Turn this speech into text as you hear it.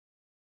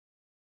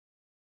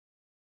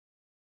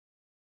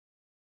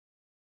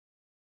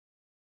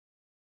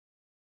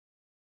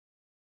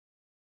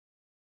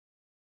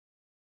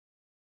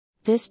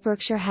This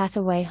Berkshire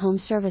Hathaway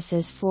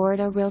HomeServices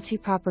Florida Realty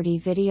property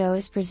video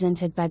is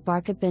presented by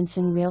Barca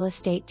Benson Real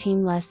Estate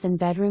Team. Less than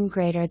bedroom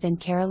greater than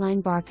Caroline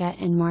Barca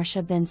and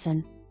Marcia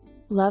Benson.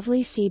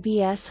 Lovely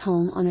CBS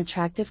home on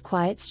attractive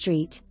quiet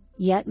street,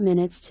 yet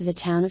minutes to the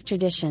town of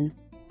tradition.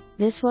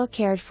 This well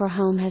cared for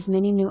home has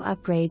many new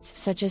upgrades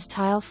such as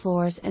tile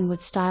floors and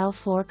wood-style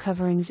floor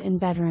coverings in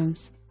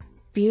bedrooms.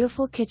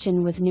 Beautiful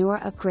kitchen with newer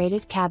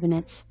upgraded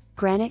cabinets,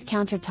 granite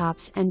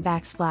countertops and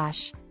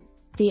backsplash.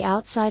 The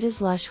outside is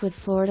lush with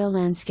Florida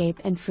landscape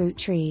and fruit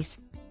trees.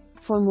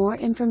 For more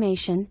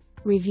information,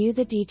 review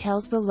the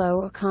details below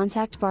or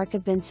contact Barca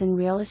Benson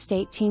Real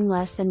Estate Team.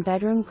 Less than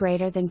bedroom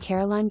greater than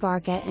Caroline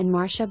Barca and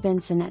Marcia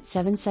Benson at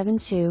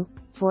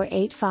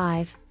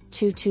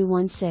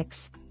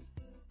 772-485-2216.